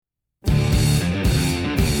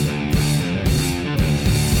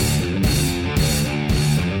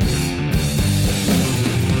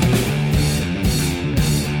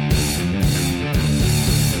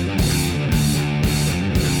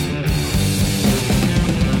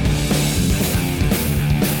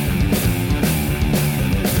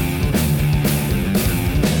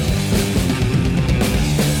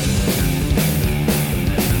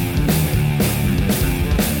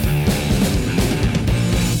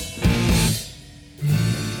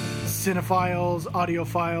Cinephiles,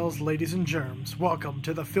 audiophiles, ladies and germs, welcome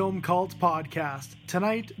to the Film Cult Podcast.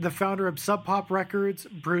 Tonight, the founder of Sub Pop Records,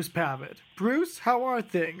 Bruce Pavitt. Bruce, how are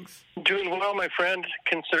things? Doing well, my friend,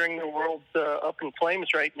 considering the world's up in flames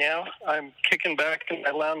right now. I'm kicking back in my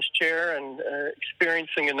lounge chair and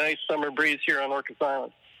experiencing a nice summer breeze here on Orcas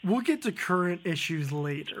Island. We'll get to current issues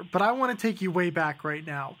later, but I want to take you way back right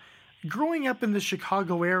now. Growing up in the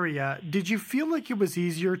Chicago area, did you feel like it was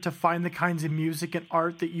easier to find the kinds of music and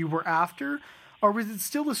art that you were after, or was it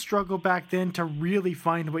still a struggle back then to really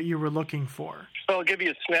find what you were looking for? So I'll give you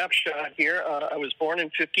a snapshot here. I was born in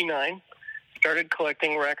 '59, started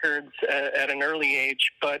collecting records at an early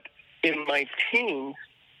age, but in my teens,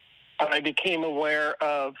 I became aware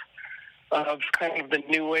of kind of the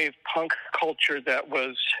new wave punk culture that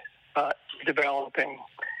was developing.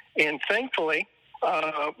 And thankfully,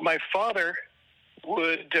 my father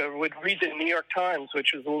would read the New York Times,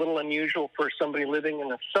 which was a little unusual for somebody living in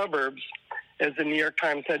the suburbs, as the New York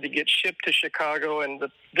Times had to get shipped to Chicago, and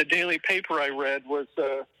the daily paper I read was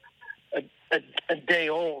a day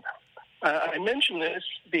old. I mention this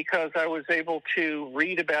because I was able to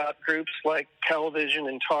read about groups like Television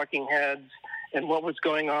and Talking Heads and what was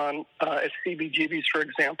going on at CBGB's, for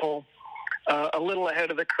example, a little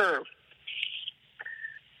ahead of the curve.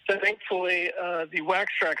 Thankfully, the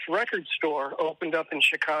Wax Trax record store opened up in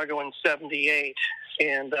Chicago in '78,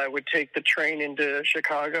 and I would take the train into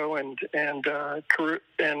Chicago and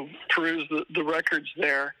peruse the records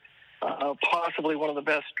there. Possibly one of the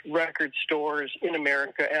best record stores in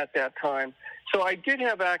America at that time. So I did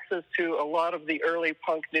have access to a lot of the early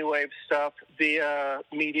punk new wave stuff via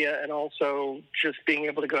media and also just being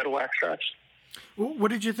able to go to Wax Trax.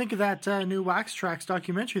 What did you think of that new Wax Trax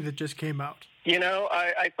documentary that just came out? You know,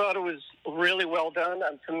 I thought it was really well done.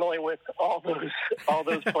 I'm familiar with all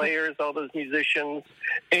those players, all those musicians,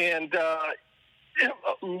 and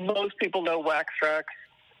most people know Wax Trax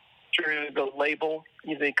through the label.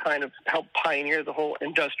 They kind of helped pioneer the whole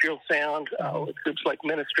industrial sound with groups like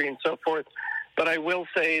Ministry and so forth. But I will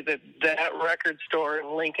say that record store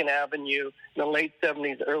in Lincoln Avenue in the late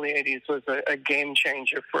 '70s, early '80s was a game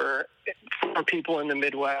changer for people in the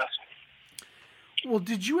Midwest. Well,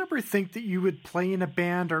 did you ever think that you would play in a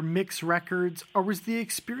band or mix records, or was the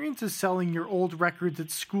experience of selling your old records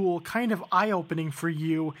at school kind of eye-opening for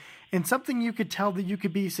you and something you could tell that you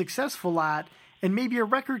could be successful at, and maybe a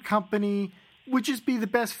record company would just be the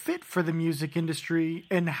best fit for the music industry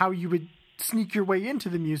and how you would sneak your way into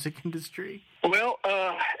the music industry? Well,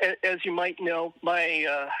 as you might know,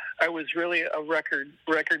 I was really a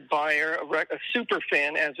record buyer, a super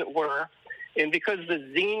fan, as it were, and because the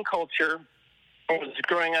zine culture was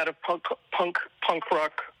growing out of punk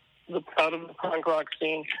rock, out of the punk rock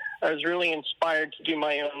scene, I was really inspired to do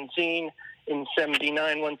my own zine in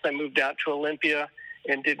 '79 once I moved out to Olympia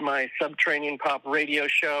and did my Subterranean Pop radio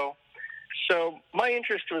show. So my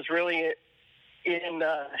interest was really in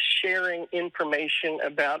sharing information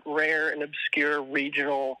about rare and obscure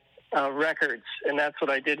regional records, and that's what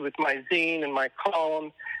I did with my zine and my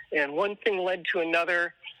column. And one thing led to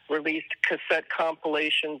another. Released cassette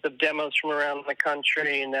compilations of demos from around the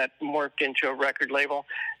country, and that morphed into a record label.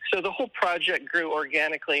 So the whole project grew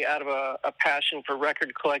organically out of a passion for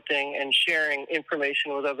record collecting and sharing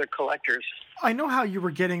information with other collectors. I know how you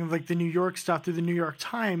were getting like the New York stuff through the New York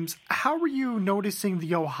Times. How were you noticing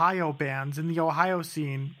the Ohio bands in the Ohio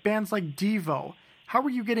scene? Bands like Devo. How were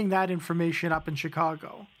you getting that information up in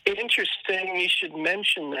Chicago? Interesting you should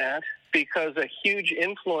mention that, because a huge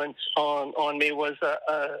influence on me was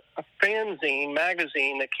a fanzine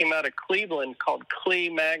magazine that came out of Cleveland called Clee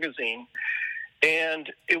Magazine.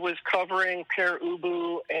 And it was covering Pere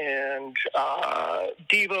Ubu and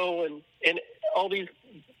Devo and all these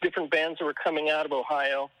different bands that were coming out of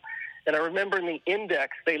Ohio. And I remember in the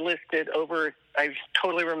index, they listed over, I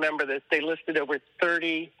totally remember this, they listed over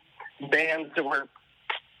 30 bands that were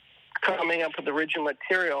coming up with original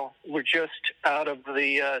material were just out of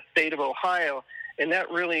the state of Ohio, and that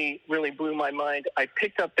really, really blew my mind. I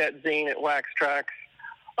picked up that zine at Wax Trax.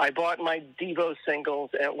 I bought my Devo singles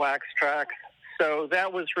at Wax Trax. So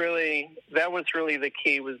that was really the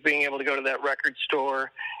key, was being able to go to that record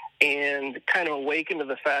store and kind of awaken to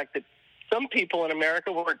the fact that some people in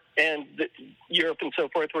America and Europe and so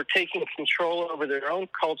forth were taking control over their own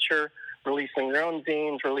culture, releasing their own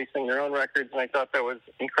zines, releasing their own records, and I thought that was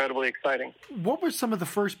incredibly exciting. What were some of the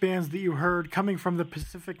first bands that you heard coming from the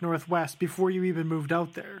Pacific Northwest before you even moved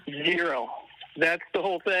out there? Zero. That's the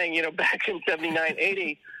whole thing. You know, back in '79,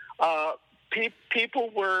 '80,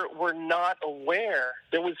 people were not aware.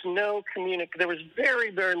 There was there was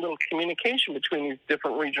very, very little communication between these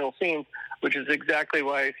different regional scenes, which is exactly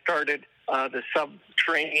why I started the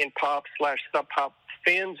subterranean pop / sub pop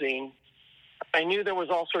fanzine, I knew there was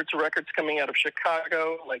all sorts of records coming out of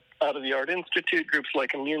Chicago, like out of the Art Institute, groups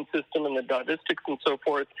like Immune System and the Dadistics and so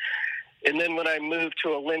forth. And then when I moved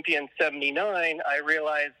to Olympia in 79, I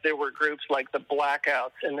realized there were groups like the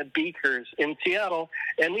Blackouts and the Beakers in Seattle.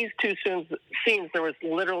 And these two scenes, there was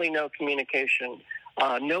literally no communication.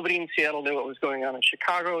 Nobody in Seattle knew what was going on in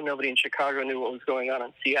Chicago. Nobody in Chicago knew what was going on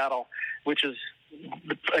in Seattle, which is,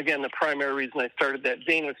 again, the primary reason I started that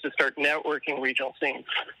zine was to start networking regional scenes.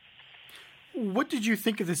 What did you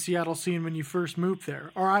think of the Seattle scene when you first moved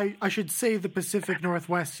there? Or I should say the Pacific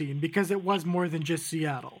Northwest scene, because it was more than just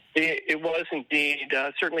Seattle. It was indeed.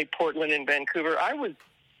 Certainly Portland and Vancouver. I was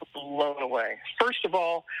blown away. First of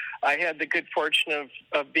all, I had the good fortune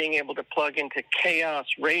of being able to plug into Chaos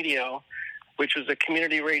Radio, which was a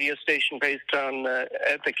community radio station based on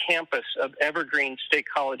at the campus of Evergreen State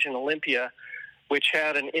College in Olympia, which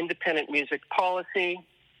had an independent music policy,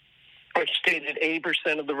 which stated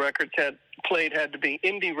 80% of the records had to be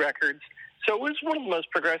indie records. So it was one of the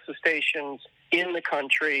most progressive stations in the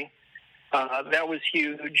country. That was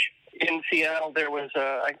huge. In Seattle, there was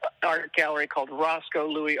an art gallery called Roscoe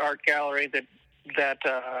Louis Art Gallery that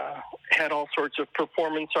had all sorts of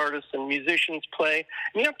performance artists and musicians play.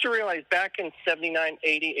 And you have to realize back in 79,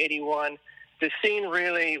 80, 81, the scene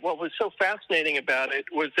really, what was so fascinating about it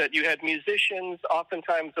was that you had musicians.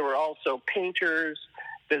 Oftentimes there were also painters,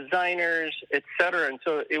 designers, etc. And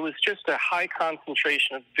so it was just a high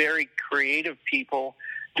concentration of very creative people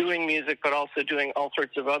doing music, but also doing all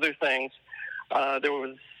sorts of other things. There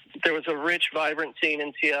was a rich, vibrant scene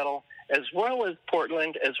in Seattle, as well as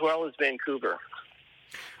Portland, as well as Vancouver.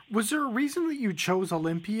 Was there a reason that you chose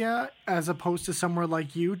Olympia as opposed to somewhere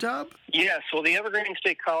like UW? Yes. Well, the Evergreen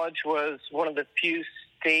State College was one of the few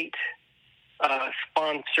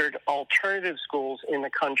state-sponsored alternative schools in the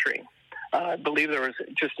country. I believe there was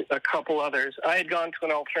just a couple others. I had gone to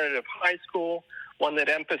an alternative high school, one that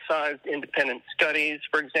emphasized independent studies,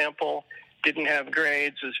 for example, didn't have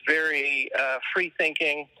grades, was very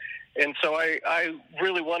free-thinking. And so I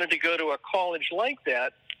really wanted to go to a college like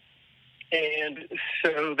that. And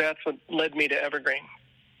so that's what led me to Evergreen.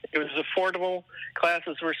 It was affordable,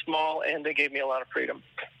 classes were small, and they gave me a lot of freedom.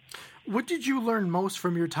 What did you learn most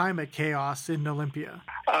from your time at Chaos in Olympia?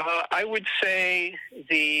 I would say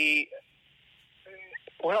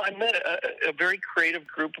I met a very creative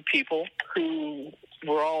group of people who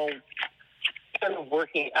were all kind of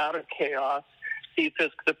working out of Chaos. Steve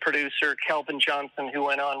Fisk, the producer, Kelvin Johnson, who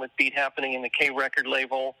went on with Beat Happening in the K record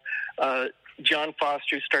label, John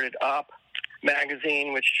Foster, who started Op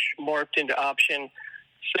magazine, which morphed into Option.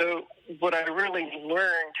 So what I really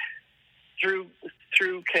learned through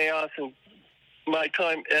Chaos and my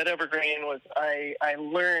time at Evergreen was I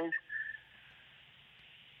learned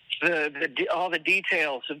all the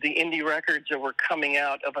details of the indie records that were coming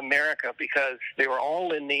out of America, because they were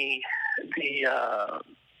all in the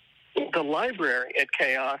library at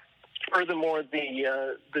Chaos. Furthermore,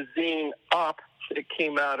 the zine Op that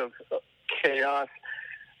came out of Chaos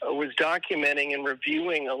was documenting and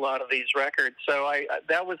reviewing a lot of these records. So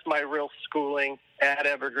that was my real schooling at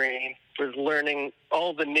Evergreen, was learning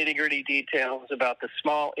all the nitty-gritty details about the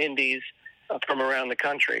small indies from around the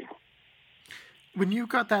country. When you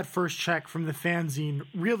got that first check from the fanzine,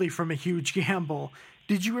 really from a huge gamble,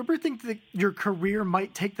 did you ever think that your career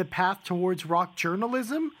might take the path towards rock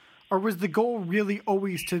journalism? Or was the goal really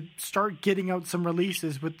always to start getting out some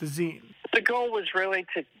releases with the zine? The goal was really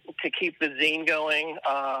to keep the zine going.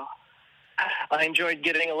 I enjoyed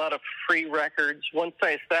getting a lot of free records. Once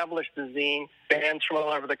I established the zine, bands from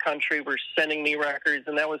all over the country were sending me records,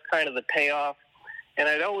 and that was kind of the payoff. And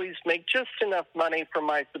I'd always make just enough money from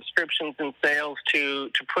my subscriptions and sales to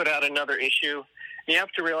put out another issue. You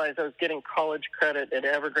have to realize I was getting college credit at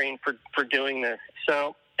Evergreen for doing this.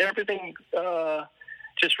 So everything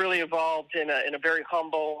just really evolved in a very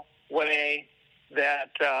humble way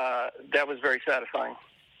that was very satisfying.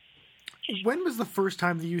 When was the first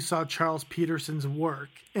time that you saw Charles Peterson's work,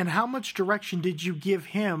 and how much direction did you give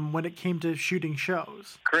him when it came to shooting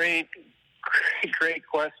shows? Great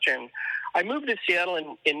question. I moved to Seattle in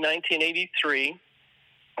 1983,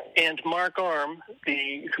 and Mark Arm,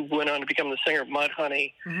 who went on to become the singer of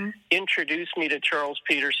Mudhoney, introduced me to Charles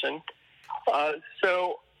Peterson.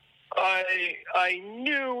 So I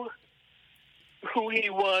knew who he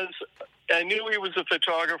was. I knew he was a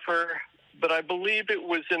photographer, but I believe it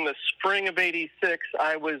was in the spring of '86.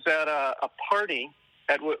 I was at a party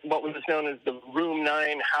at what was known as the Room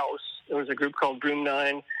 9 house. There was a group called Room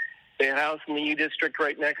 9. They had a house in the U District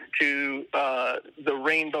right next to the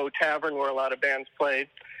Rainbow Tavern, where a lot of bands played.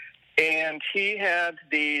 And he had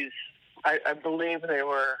these I believe they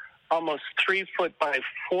were almost 3 foot by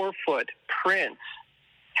 4 foot prints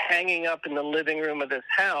hanging up in the living room of this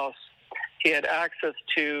house. He had access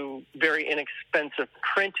to very inexpensive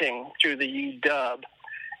printing through the UW.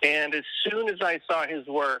 And as soon as I saw his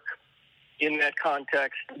work in that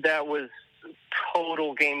context, that was a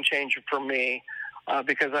total game changer for me,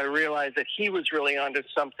 because I realized that he was really onto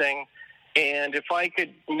something. And if I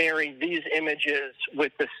could marry these images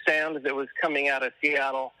with the sound that was coming out of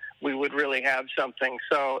Seattle, we would really have something.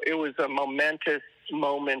 So it was a momentous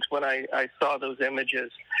moment when I saw those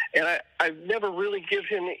images. And I've never really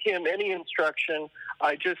given him any instruction.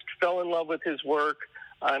 I just fell in love with his work,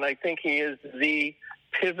 and I think he is the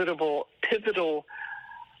pivotal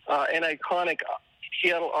and iconic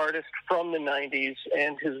Seattle artist from the 90s,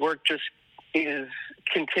 and his work just is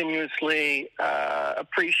continuously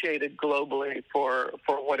appreciated globally for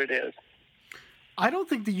what it is. I don't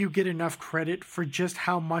think that you get enough credit for just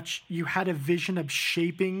how much you had a vision of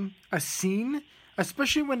shaping a scene,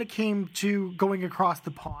 especially when it came to going across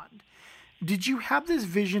the pond. Did you have this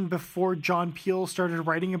vision before John Peel started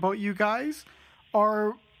writing about you guys?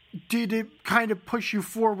 Or did it kind of push you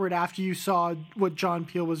forward after you saw what John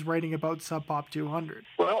Peel was writing about Sub Pop 200?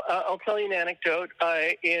 Well, I'll tell you an anecdote.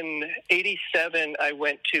 In '87, I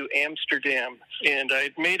went to Amsterdam, and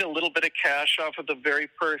I'd made a little bit of cash off of the very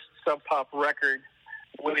first Sub Pop record,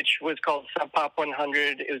 which was called Sub Pop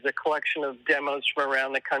 100. It was a collection of demos from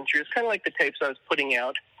around the country. It's kind of like the tapes I was putting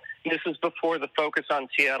out. This is before the focus on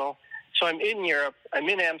Seattle. So I'm in Europe, I'm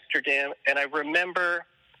in Amsterdam, and I remember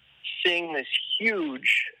seeing this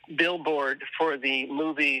huge billboard for the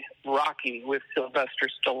movie Rocky with Sylvester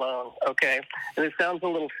Stallone, okay? And it sounds a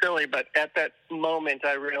little silly, but at that moment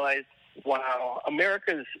I realized, wow,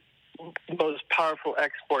 America's most powerful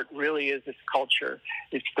export really is its culture.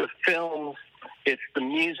 It's the films, it's the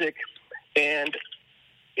music, and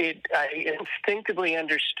I instinctively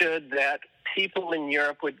understood that people in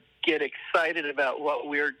Europe would get excited about what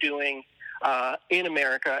we're doing in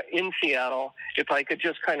America, in Seattle, if I could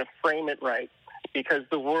just kind of frame it right, because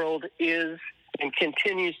the world is and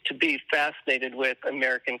continues to be fascinated with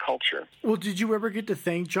American culture. Well, did you ever get to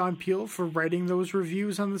thank John Peel for writing those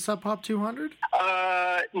reviews on the Sub Pop 200?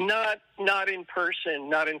 Not in person,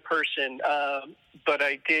 but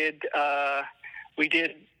I did. We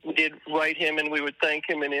did write him, and we would thank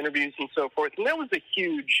him in interviews and so forth. And that was a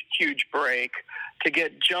huge break to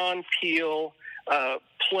get John Peel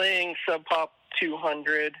playing Sub Pop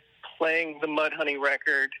 200, playing the Mudhoney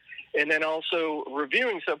record, and then also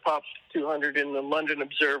reviewing Sub Pop 200 in the London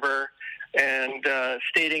Observer, and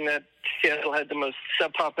stating that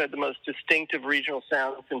Sub Pop had the most distinctive regional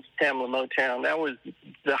sound since Tamla Motown. That was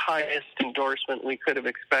the highest endorsement we could have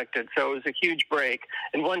expected. So it was a huge break.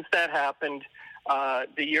 And once that happened,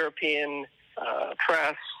 the European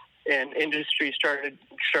press and industry started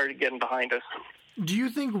getting behind us. Do you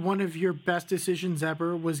think one of your best decisions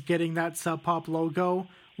ever was getting that Sub Pop logo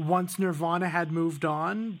once Nirvana had moved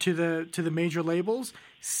on to the major labels,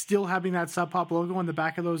 still having that Sub Pop logo on the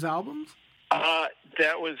back of those albums?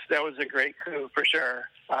 That was a great coup for sure.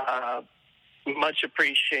 Much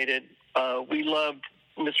appreciated. We loved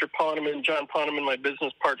Mr. Poneman, John Poneman, my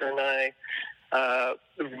business partner, and I.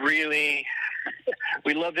 Really,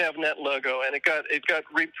 we loved having that logo, and it got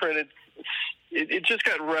reprinted. It just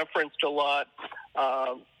got referenced a lot,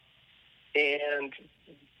 and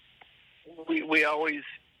we always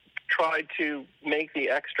tried to make the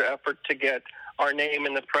extra effort to get our name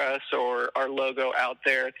in the press or our logo out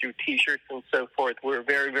there through T-shirts and so forth. We're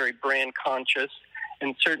very, very brand conscious,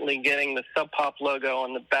 and certainly getting the Sub Pop logo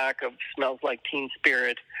on the back of Smells Like Teen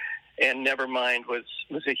Spirit and Nevermind was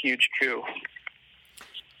a huge coup.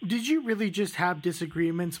 Did you really just have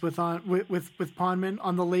disagreements with Poneman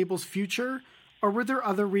on the label's future, or were there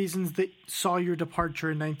other reasons that saw your departure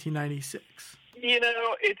in 1996? You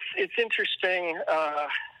know, it's interesting.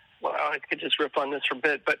 Well, I could just riff on this for a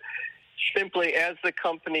bit, but simply as the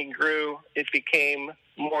company grew, it became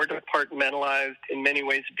more departmentalized. In many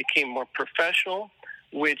ways, it became more professional,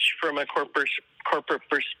 which from a corporate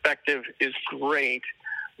perspective is great.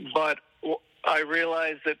 But I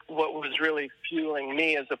realized that what was really fueling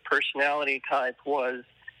me as a personality type was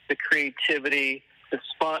the creativity, the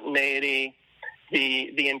spontaneity,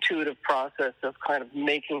 the intuitive process of kind of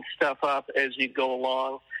making stuff up as you go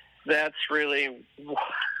along. That's really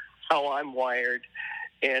how I'm wired.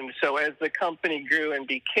 And so as the company grew and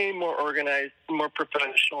became more organized, more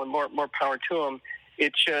professional, and more power to them,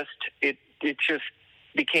 it just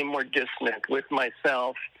became more dissonant with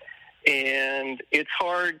myself. And it's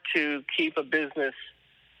hard to keep a business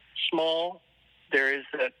small. There is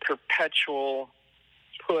that perpetual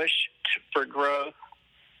push for growth,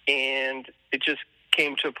 and it just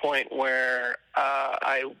came to a point where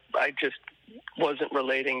I just wasn't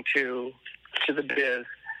relating to the biz.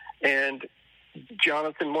 And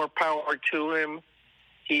Jonathan, more power to him.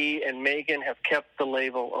 He and Megan have kept the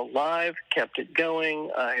label alive, kept it going.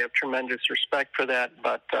 I have tremendous respect for that,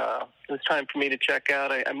 but it was time for me to check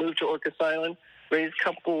out. I moved to Orcas Island, raised a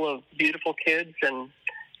couple of beautiful kids, and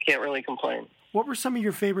can't really complain. What were some of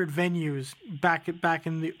your favorite venues back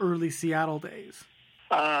in the early Seattle days?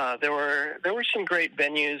 There were some great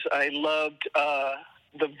venues. I loved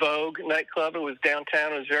the Vogue nightclub. It was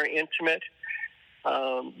downtown. It was very intimate.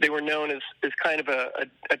 They were known as kind of a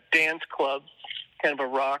dance club, kind of a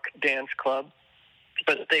rock dance club.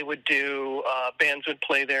 But they would do, bands would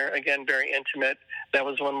play there. Again, very intimate. That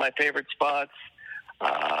was one of my favorite spots.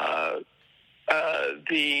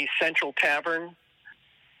 The Central Tavern,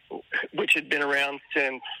 which had been around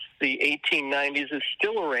since the 1890s, is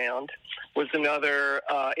still around, was another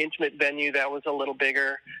intimate venue that was a little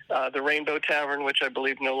bigger. The Rainbow Tavern, which I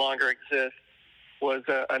believe no longer exists, was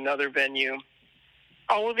another venue.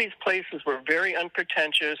 All of these places were very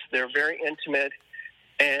unpretentious. They're very intimate.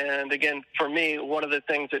 And again, for me, one of the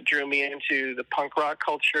things that drew me into the punk rock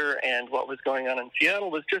culture and what was going on in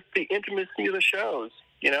Seattle was just the intimacy of the shows.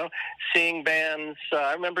 You know, seeing bands.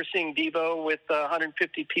 I remember seeing Devo with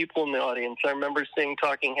 150 people in the audience. I remember seeing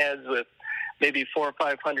Talking Heads with maybe 400 or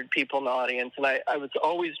 500 people in the audience. And I was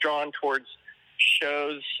always drawn towards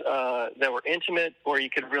shows that were intimate, where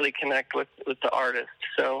you could really connect with the artists.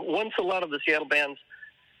 So once a lot of the Seattle bands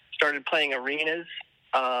started playing arenas,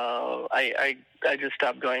 I just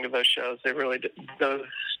stopped going to those shows. They really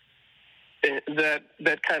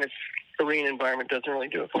that kind of arena environment doesn't really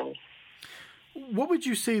do it for me. What would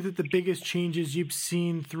you say that the biggest changes you've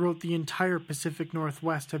seen throughout the entire Pacific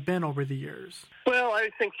Northwest have been over the years? Well, I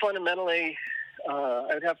think fundamentally,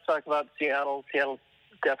 I would have to talk about Seattle. Seattle's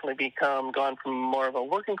definitely gone from more of a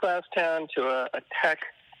working class town to a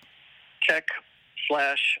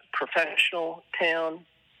tech/professional town,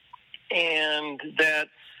 and that's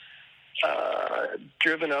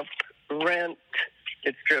driven up rent.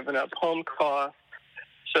 It's driven up home costs.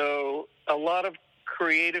 So a lot of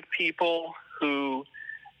creative people who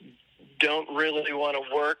don't really want to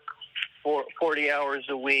work for 40 hours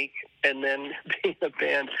a week and then be in a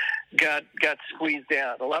band got squeezed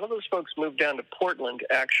out. A lot of those folks moved down to Portland,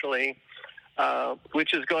 actually,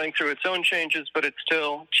 which is going through its own changes, but it's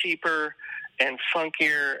still cheaper and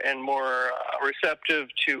funkier and more receptive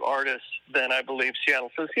to artists than, I believe,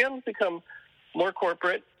 Seattle. So Seattle's become more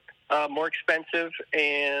corporate, more expensive,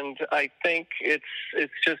 and I think it's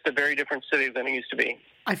just a very different city than it used to be.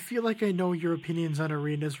 I feel like I know your opinions on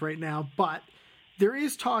arenas right now, but there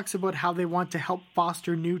is talks about how they want to help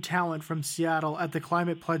foster new talent from Seattle at the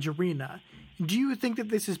Climate Pledge Arena. Do you think that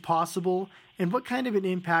this is possible? And what kind of an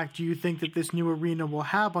impact do you think that this new arena will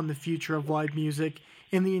have on the future of live music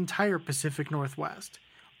in the entire Pacific Northwest?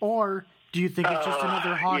 Or do you think it's just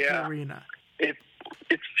another hockey arena? It's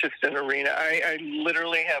just an arena. I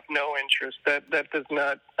literally have no interest. That does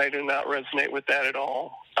not. I do not resonate with that at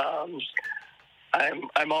all.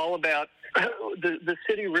 I'm all about the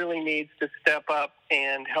city really needs to step up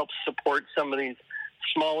and help support some of these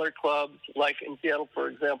smaller clubs, like in Seattle, for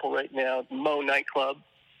example, right now, Mo nightclub,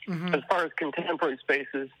 as far as contemporary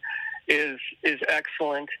spaces, is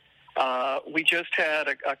excellent. We just had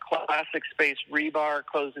a classic space, Rebar,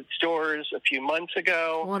 close its doors a few months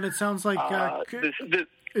ago. Well, and it sounds like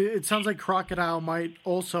it sounds like Crocodile might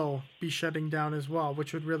also be shutting down as well,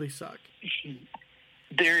 which would really suck.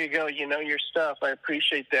 There you go. You know your stuff. I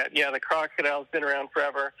appreciate that. Yeah, the Crocodile's been around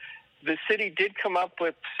forever. The city did come up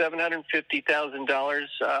with $750,000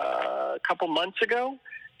 a couple months ago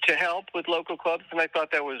to help with local clubs, and I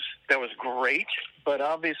thought that was great. But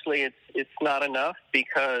obviously, it's not enough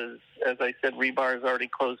because, as I said, Rebar has already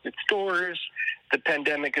closed its doors. The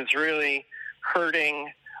pandemic is really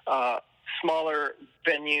hurting smaller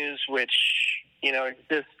venues, which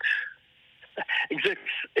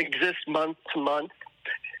exist month to month.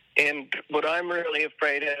 And what I'm really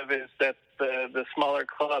afraid of is that the smaller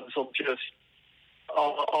clubs will just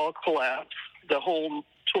all collapse. The whole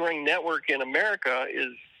touring network in America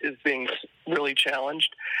is being really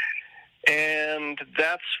challenged. And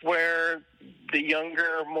that's where the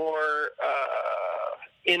younger, more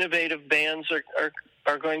innovative bands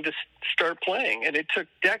are going to start playing. And it took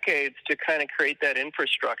decades to kind of create that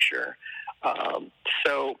infrastructure. I'm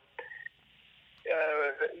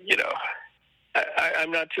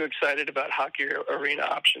not too excited about hockey arena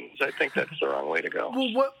options. I think that's the wrong way to go.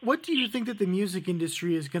 Well, what do you think that the music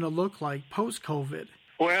industry is going to look like post-COVID?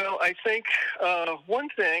 Well, I think one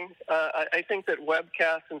thing, I think that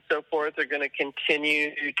webcasts and so forth are going to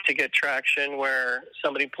continue to get traction where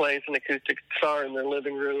somebody plays an acoustic guitar in their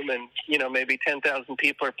living room and, maybe 10,000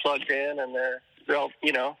 people are plugged in and they're all,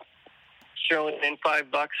 throwing in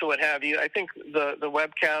 $5 or what have you. I think the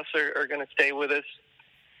webcasts are going to stay with us.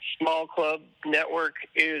 Small club network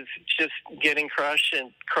is just getting crushed,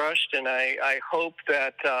 and I hope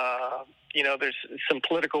that there's some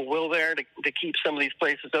political will there to keep some of these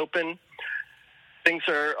places open. Things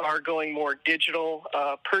are going more digital.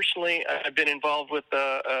 Personally, I've been involved with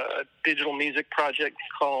a digital music project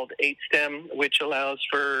called 8STEM, which allows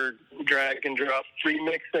for drag and drop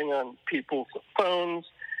remixing on people's phones.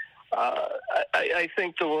 I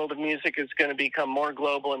think the world of music is going to become more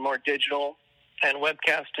global and more digital. And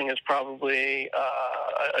webcasting is probably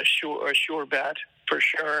a sure bet for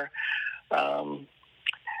sure.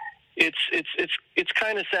 It's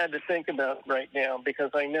kind of sad to think about right now because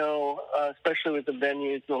I know, especially with the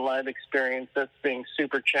venues, the live experience, that's being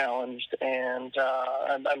super challenged, and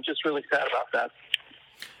I'm just really sad about that.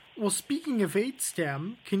 Well, speaking of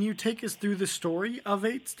 8STEM, can you take us through the story of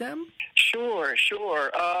 8STEM? Sure.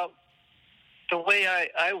 The way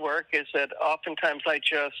I work is that oftentimes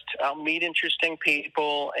I'll meet interesting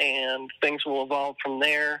people and things will evolve from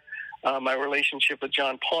there. My relationship with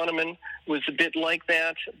John Poneman was a bit like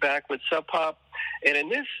that back with Sub Pop. And in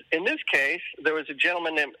this case, there was a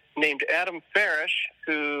gentleman named Adam Farish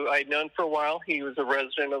who I'd known for a while. He was a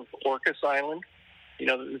resident of Orcas Island.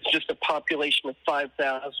 It's just a population of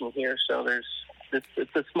 5,000 here, so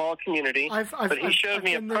it's a small community. But he showed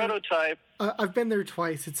me a prototype. I've been there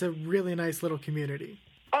twice. It's a really nice little community.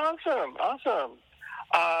 Awesome.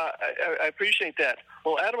 I appreciate that.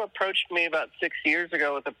 Well, Adam approached me about 6 years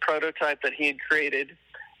ago with a prototype that he had created,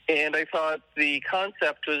 and I thought the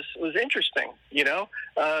concept was interesting,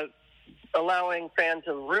 allowing fans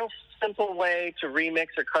a real simple way to remix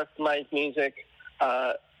or customize music.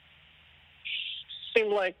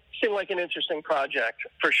 Seemed like an interesting project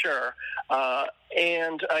for sure.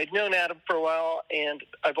 And I'd known Adam for a while, and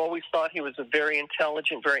I've always thought he was a very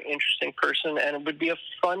intelligent, very interesting person, and it would be a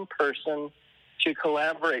fun person to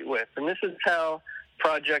collaborate with. And this is how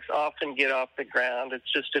projects often get off the ground.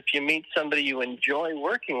 It's just if you meet somebody you enjoy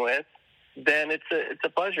working with, then it's a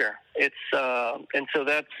pleasure. And so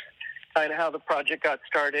that's kind of how the project got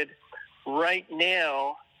started. Right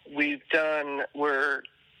now, we've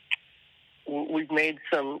made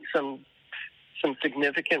some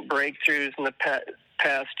significant breakthroughs in the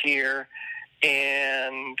past year,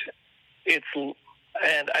 and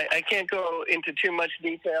I can't go into too much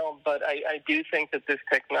detail, but I do think that this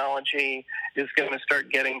technology is going to start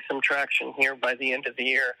getting some traction here by the end of the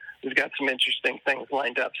year. We've got some interesting things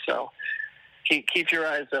lined up, so keep your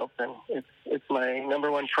eyes open. It's my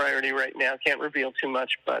number one priority right now. Can't reveal too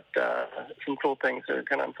much, but some cool things are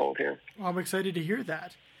going to unfold here. Well, I'm excited to hear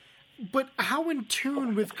that. But how in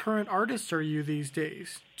tune with current artists are you these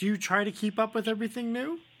days? Do you try to keep up with everything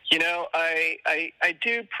new? I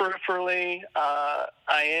do peripherally. I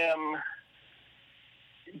am,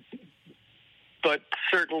 but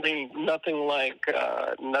certainly nothing like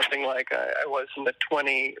I was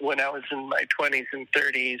when I was in my 20s and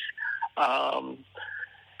 30s.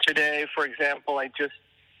 Today, for example, I just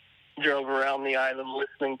drove around the island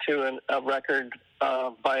listening to a record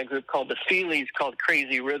by a group called the Feelies called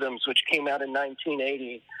Crazy Rhythms, which came out in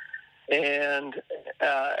 1980. And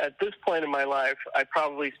at this point in my life, I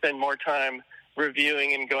probably spend more time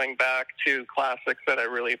reviewing and going back to classics that I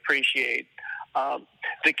really appreciate.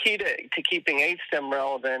 The key to keeping 8STEM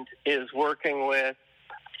relevant is working with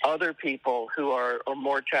other people who are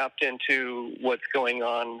more tapped into what's going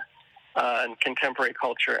on in contemporary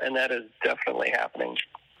culture, and that is definitely happening.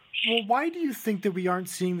 Well, why do you think that we aren't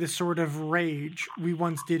seeing the sort of rage we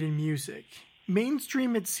once did in music?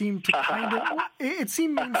 Mainstream, it seemed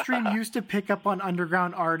mainstream used to pick up on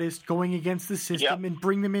underground artists going against the system and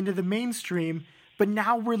bring them into the mainstream, but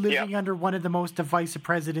now we're living under one of the most divisive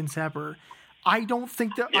presidents ever. I don't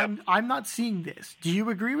think that I'm not seeing this. Do you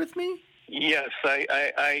agree with me? Yes,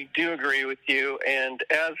 I do agree with you. And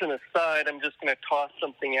as an aside, I'm just going to toss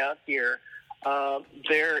something out here.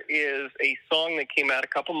 There is a song that came out a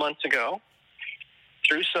couple months ago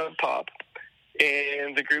through Sub Pop,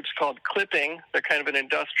 and the group's called Clipping. They're kind of an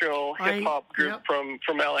industrial hip-hop group from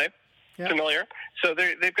LA. Yep. Familiar? So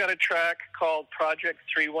they've got a track called Project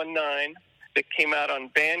 319 that came out on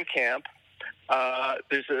Bandcamp.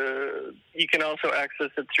 You can also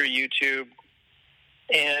access it through YouTube,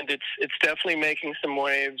 and it's definitely making some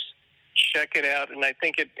waves. Check it out, and I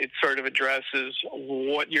think it sort of addresses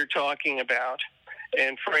what you're talking about.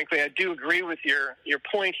 And frankly, I do agree with your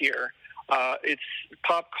point here. It's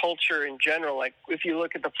pop culture in general. Like, if you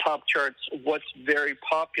look at the pop charts, what's very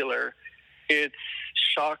popular, it's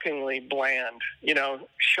shockingly bland,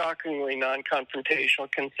 shockingly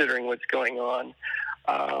non-confrontational considering what's going on.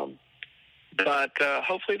 But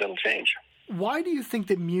hopefully that'll change. Why do you think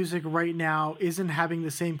that music right now isn't having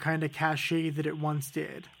the same kind of cachet that it once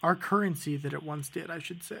did? Our currency that it once did, I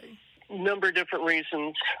should say. Number of different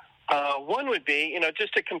reasons. One would be,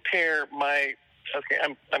 just to compare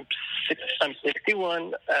I'm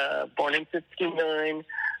 61, born in 59.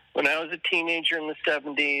 When I was a teenager in the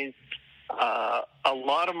 70s, a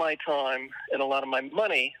lot of my time and a lot of my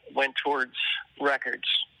money went towards records.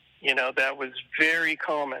 That was very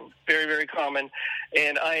common, very, very common.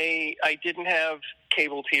 And I didn't have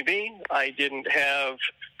cable TV. I didn't have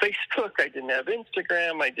Facebook. I didn't have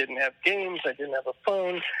Instagram. I didn't have games. I didn't have a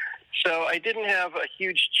phone. So I didn't have a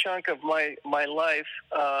huge chunk of my life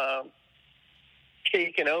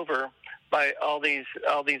taken over by all these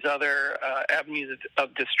other avenues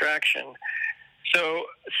of distraction. So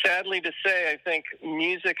sadly to say, I think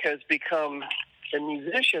music has become, and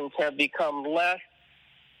musicians have become less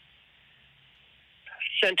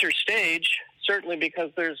center stage, certainly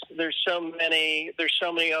because there's so many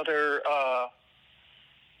other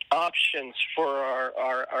options for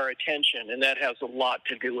our attention, and that has a lot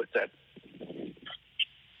to do with it.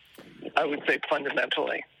 I would say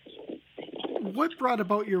fundamentally. What brought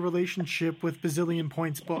about your relationship with Bazillion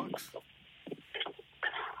Points Books?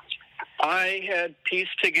 I had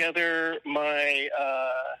pieced together my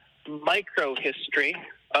micro history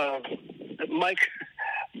of my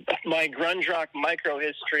grunge rock micro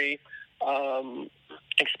history,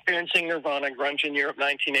 experiencing Nirvana, grunge in Europe,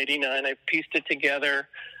 1989. I pieced it together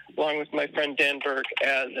along with my friend Dan Burke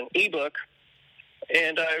as an ebook,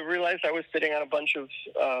 and I realized I was sitting on a bunch of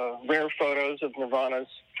rare photos of Nirvana's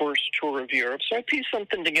first tour of Europe. So I pieced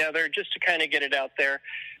something together just to kind of get it out there.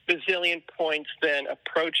 Bazillion Points then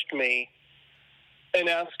approached me and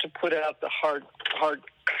asked to put out the hard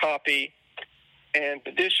copy. And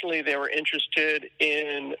additionally, they were interested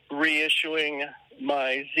in reissuing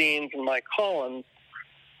my zines and my columns,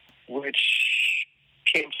 which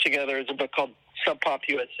came together as a book called Sub Pop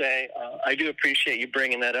USA. I do appreciate you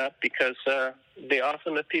bringing that up because the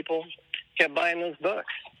awesome that people kept buying those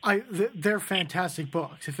books. They're fantastic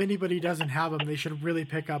books. If anybody doesn't have them, they should really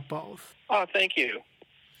pick up both. Oh, thank you.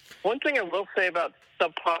 One thing I will say about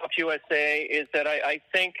Sub Pop USA is that I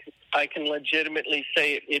think I can legitimately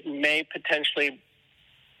say it may potentially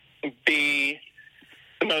be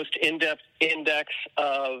the most in-depth index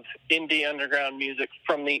of indie underground music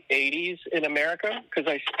from the 80s in America, because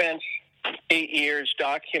I spent 8 years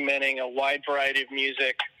documenting a wide variety of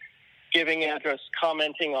music, giving addresses and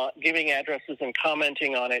commenting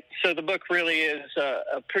on it. So the book really is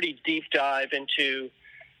a pretty deep dive into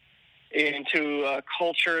a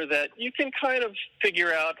culture that you can kind of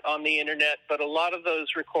figure out on the internet, but a lot of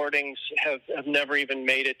those recordings have never even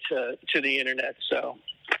made it to the internet. So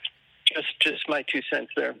just my 2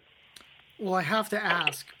 cents there. Well, I have to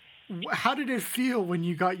ask, how did it feel when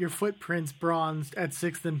you got your footprints bronzed at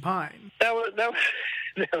 6th and Pine? That was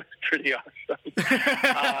pretty awesome.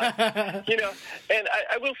 And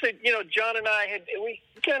I will say, John and I we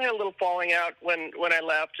kind of had a little falling out when I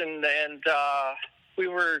left, and we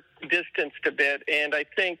were distanced a bit. And I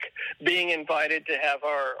think being invited to have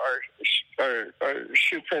our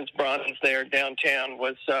shoe prints bronzed there downtown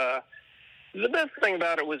was the best thing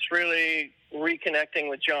about it. Was really reconnecting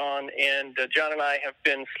with John, and John and I have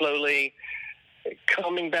been slowly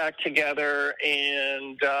coming back together,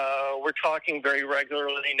 and we're talking very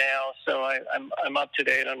regularly now. So I'm up to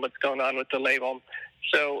date on what's going on with the label.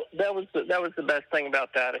 So that was the best thing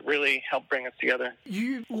about that. It really helped bring us together.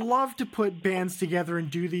 You love to put bands together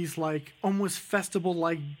and do these like almost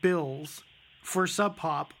festival-like bills for Sub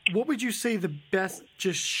Pop. What would you say the best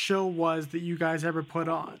just show was that you guys ever put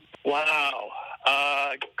on? Wow,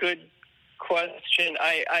 good question.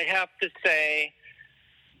 I have to say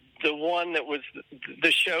the one that was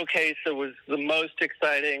the showcase that was the most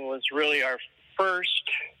exciting was really our first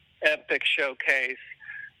epic showcase,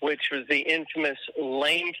 which was the infamous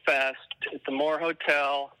Lame Fest at the Moore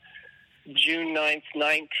Hotel, June 9th,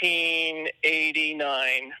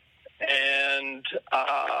 1989. And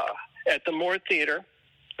at the Moore Theater,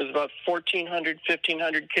 there was about 1,400,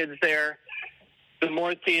 1,500 kids there. The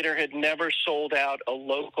Moore Theater had never sold out a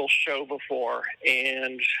local show before.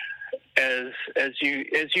 And as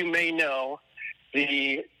you may know,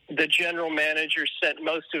 the general manager sent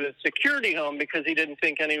most of his security home because he didn't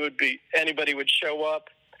think anybody would show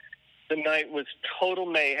up. The night was total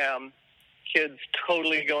mayhem, kids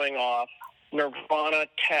totally going off. Nirvana,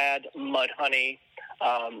 Tad, Mudhoney,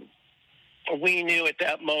 we knew at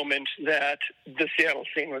that moment that the Seattle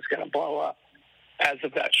scene was going to blow up as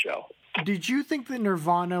of that show. Did you think that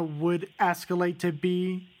Nirvana would escalate to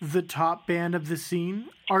be the top band of the scene?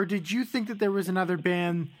 Or did you think that there was another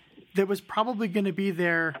band that was probably going to be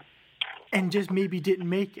there and just maybe didn't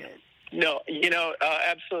make it? No,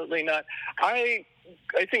 absolutely not. I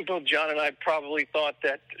think both John and I probably thought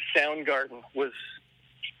that Soundgarden was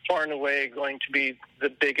far and away going to be the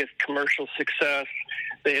biggest commercial success.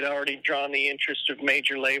 They had already drawn the interest of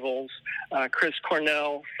major labels. Chris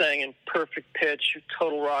Cornell sang in perfect pitch,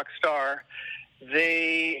 total rock star.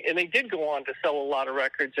 They did go on to sell a lot of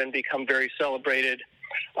records and become very celebrated.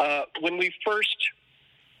 When we first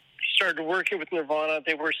started working with Nirvana,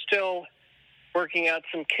 they were still working out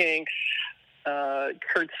some kinks.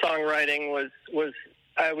 Kurt's songwriting was,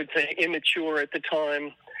 I would say, immature at the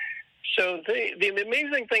time. So the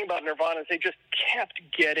amazing thing about Nirvana is they just kept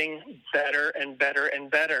getting better and better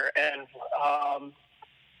and better, and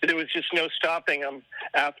there was just no stopping them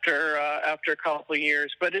after a couple of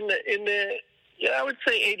years. But in the I would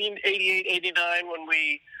say 88, 89, when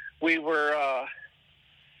we were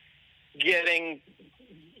getting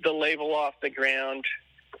the label off the ground,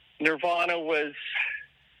 Nirvana was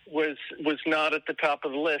not at the top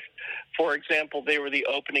of the list. For example, they were the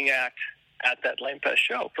opening act at that Lame Fest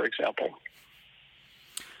show, for example.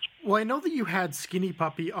 Well, I know that you had Skinny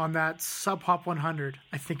Puppy on that Sub Pop 100.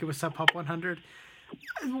 I think it was Sub Pop 100.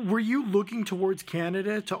 Were you looking towards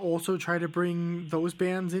Canada to also try to bring those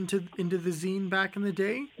bands into the zine back in the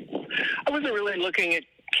day? I wasn't really looking at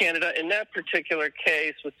Canada. In that particular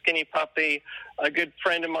case with Skinny Puppy, a good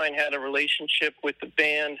friend of mine had a relationship with the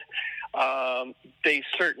band. They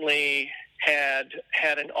certainly had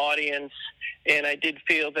an audience, and I did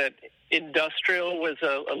feel that industrial was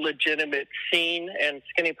a legitimate scene, and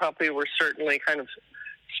Skinny Puppy were certainly kind of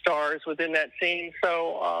stars within that scene.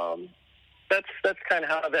 So that's kind of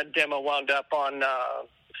how that demo wound up on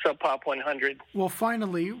Sub Pop 100. Well,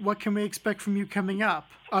 finally, what can we expect from you coming up,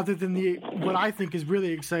 other than what I think is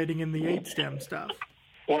really exciting in the 8-stem stuff?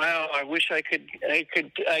 Wow, I wish I could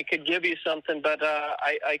give you something, but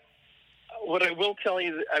what I will tell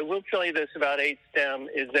you this about 8-stem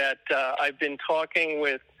is that I've been talking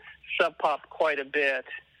with Sub Pop quite a bit,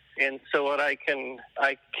 and so what I can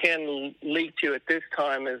leak to you at this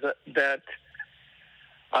time is that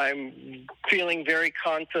I'm feeling very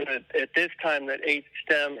confident at this time that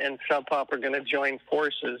 8-stem and Sub Pop are going to join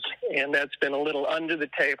forces, and that's been a little under the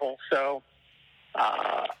table. So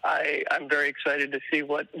I'm very excited to see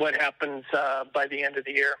what happens by the end of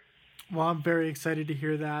the year. Well, I'm very excited to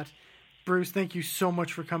hear that. Bruce, thank you so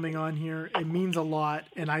much for coming on here. It means a lot,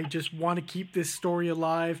 and I just want to keep this story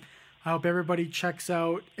alive. I hope everybody checks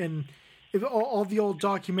out and all the old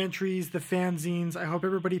documentaries, the fanzines. I hope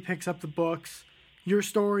everybody picks up the books. Your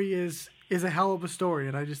story is a hell of a story,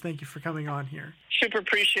 and I just thank you for coming on here. Super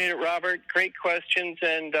appreciate it, Robert. Great questions,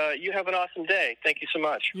 and you have an awesome day. Thank you so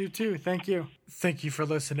much. You too. Thank you. Thank you for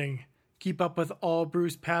listening. Keep up with all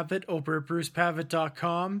Bruce Pavitt over at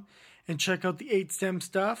brucepavitt.com. And check out the 8-stem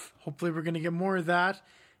stuff. Hopefully we're going to get more of that.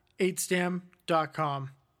 8stem.com.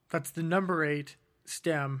 That's the number 8,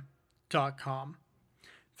 stem.com.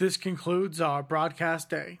 This concludes our broadcast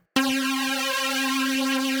day.